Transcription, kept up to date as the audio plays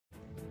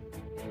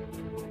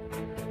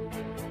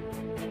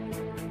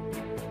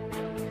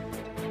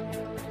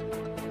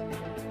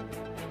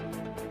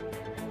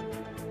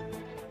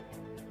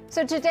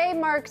So today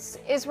marks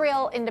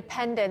Israel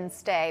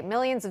Independence Day.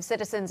 Millions of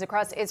citizens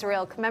across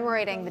Israel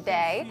commemorating the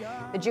day.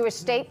 The Jewish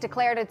state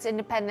declared its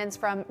independence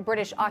from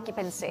British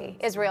occupancy.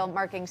 Israel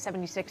marking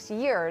 76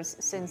 years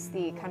since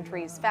the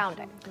country's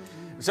founding.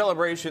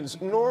 Celebrations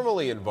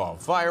normally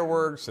involve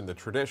fireworks and the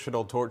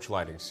traditional torch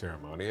lighting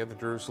ceremony at the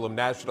Jerusalem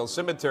National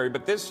Cemetery.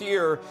 But this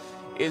year,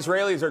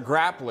 Israelis are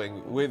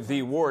grappling with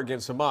the war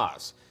against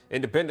Hamas.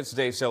 Independence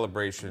Day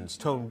celebrations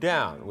toned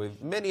down,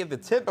 with many of the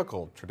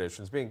typical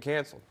traditions being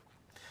canceled.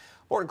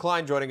 Morton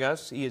Klein joining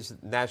us. He is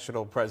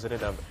National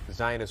President of the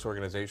Zionist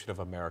Organization of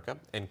America,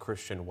 and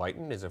Christian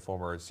Whiton is a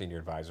former senior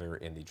advisor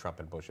in the Trump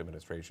and Bush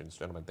administrations.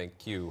 Gentlemen,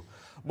 thank you.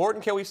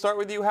 Morton, can we start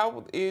with you?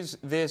 How is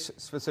this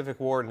specific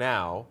war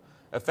now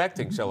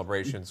affecting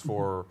celebrations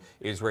for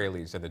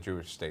Israelis and the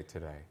Jewish state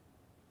today?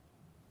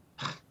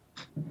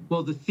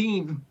 Well, the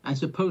theme,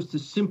 as opposed to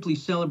simply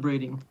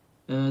celebrating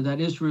that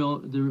Israel,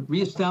 the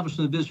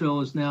reestablishment of Israel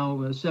is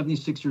now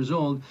 76 years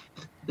old,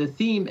 the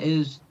theme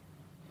is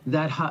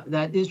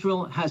that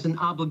Israel has an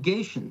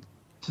obligation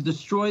to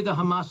destroy the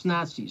Hamas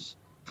Nazis.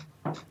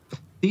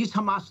 These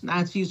Hamas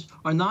Nazis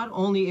are not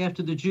only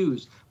after the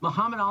Jews.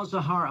 Mohammed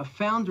al-Zahar, a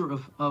founder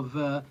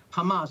of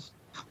Hamas,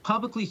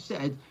 publicly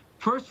said,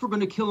 first we're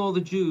going to kill all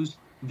the Jews,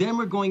 then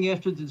we're going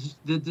after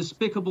the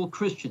despicable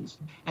Christians.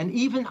 And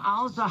even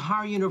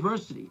al-Zahar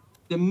University,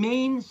 the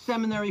main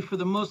seminary for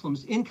the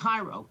Muslims in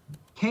Cairo,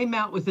 came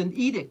out with an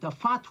edict, a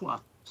fatwa,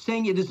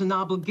 saying it is an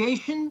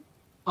obligation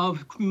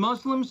of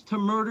Muslims to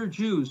murder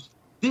Jews.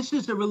 This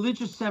is a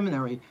religious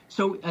seminary.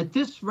 So at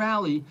this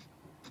rally,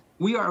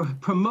 we are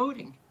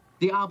promoting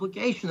the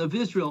obligation of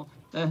Israel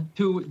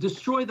to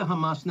destroy the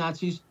Hamas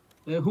Nazis,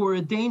 who are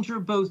a danger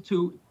both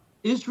to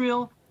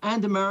Israel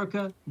and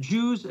America,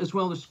 Jews as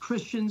well as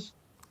Christians.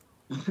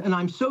 And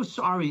I'm so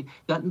sorry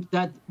that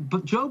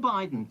Joe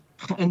Biden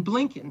and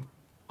Blinken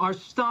are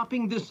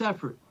stopping this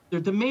effort.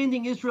 They're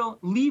demanding Israel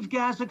leave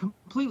Gaza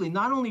completely,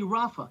 not only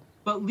Rafah,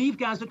 but leave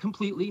Gaza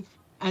completely.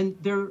 And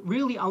they're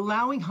really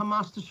allowing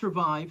Hamas to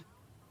survive.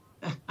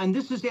 And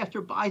this is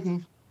after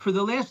Biden, for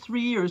the last 3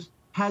 years,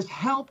 has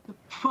helped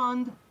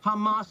fund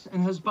Hamas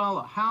and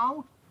Hezbollah.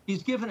 How?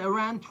 He's given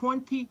Iran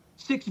 $26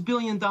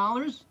 billion,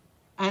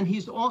 and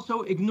he's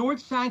also ignored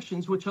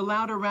sanctions, which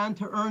allowed Iran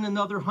to earn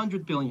another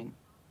 $100 billion.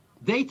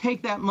 They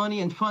take that money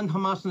and fund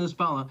Hamas and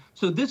Hezbollah.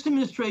 So this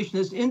administration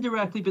has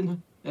indirectly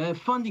been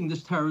funding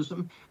this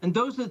terrorism. And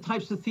those are the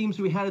types of themes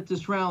we had at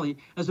this rally,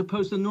 as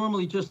opposed to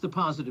normally just the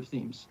positive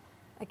themes.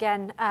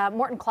 Again,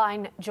 Morton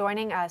Klein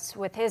joining us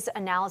with his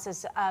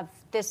analysis of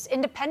this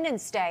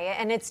Independence Day.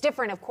 And it's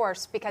different, of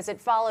course, because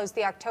it follows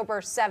the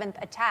October 7th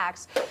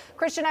attacks.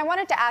 Christian, I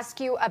wanted to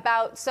ask you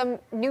about some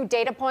new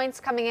data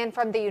points coming in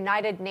from the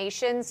United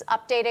Nations,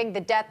 updating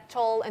the death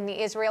toll in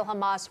the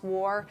Israel-Hamas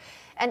war.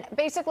 And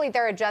basically,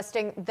 they're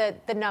adjusting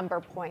the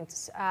number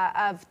points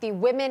of the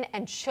women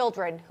and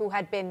children who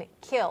had been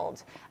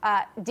killed,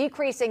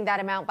 decreasing that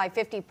amount by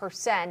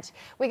 50%.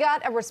 We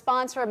got a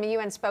response from a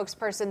UN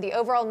spokesperson. The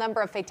overall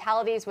number of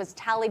fatalities was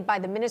tallied by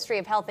the Ministry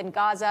of Health in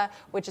Gaza,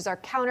 which is our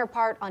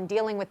counterpart on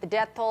dealing with the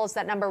death tolls.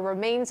 That number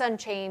remains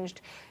unchanged.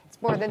 It's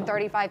more than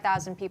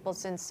 35,000 people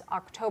since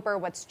October.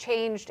 What's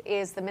changed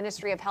is the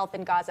Ministry of Health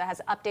in Gaza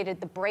has updated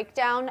the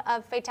breakdown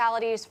of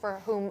fatalities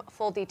for whom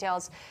full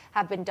details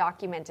have been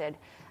documented.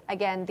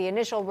 Again, the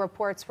initial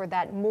reports were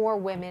that more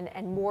women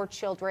and more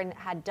children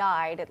had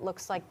died. It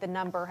looks like the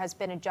number has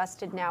been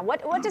adjusted now.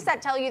 What does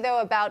that tell you, though,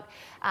 about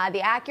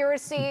the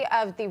accuracy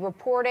of the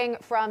reporting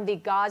from the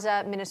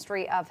Gaza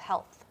Ministry of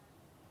Health?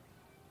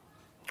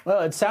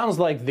 Well, it sounds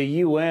like the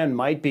UN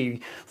might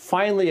be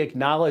finally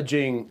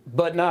acknowledging,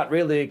 but not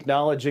really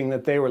acknowledging,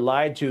 that they were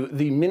lied to.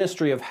 The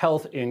Ministry of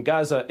Health in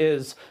Gaza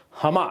is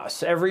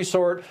Hamas. Every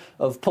sort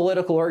of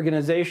political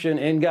organization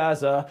in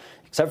Gaza,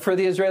 except for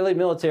the Israeli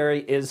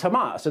military, is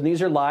Hamas. And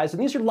these are lies.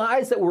 And these are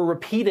lies that were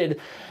repeated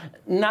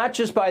not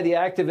just by the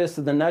activists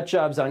and the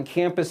nutjobs on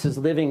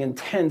campuses living in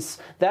tents.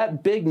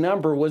 That big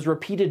number was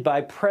repeated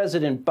by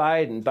President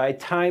Biden, by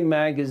Time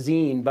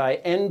Magazine,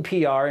 by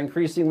NPR,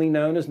 increasingly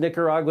known as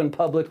Nicaraguan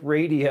Public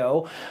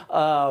Radio,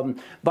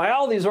 by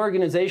all these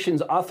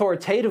organizations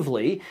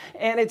authoritatively.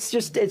 And it's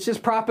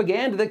just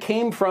propaganda that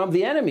came from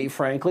the enemy,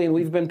 frankly, and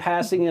we've been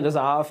passing it as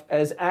off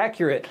as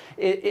accurate.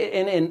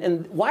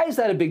 And why is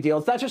that a big deal?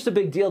 It's not just a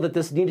big deal that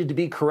this needed to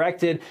be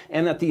corrected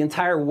and that the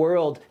entire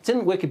world, it's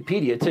in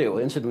Wikipedia too,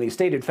 incidentally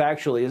stated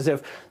factually, as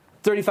if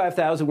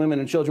 35,000 women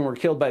and children were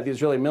killed by the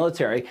Israeli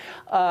military.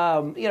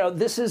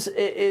 This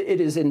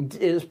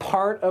is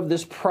part of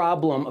this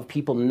problem of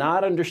people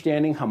not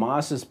understanding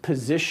Hamas's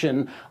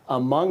position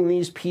among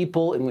these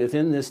people and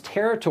within this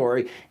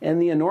territory,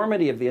 and the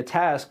enormity of the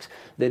attacks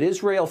that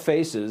Israel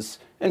faces,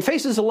 and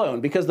faces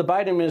alone, because the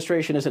Biden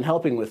administration isn't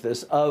helping with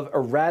this, of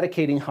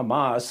eradicating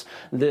Hamas,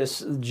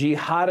 this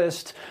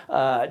jihadist,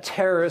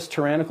 terrorist,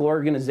 tyrannical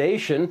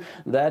organization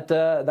that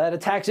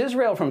attacks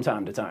Israel from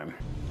time to time.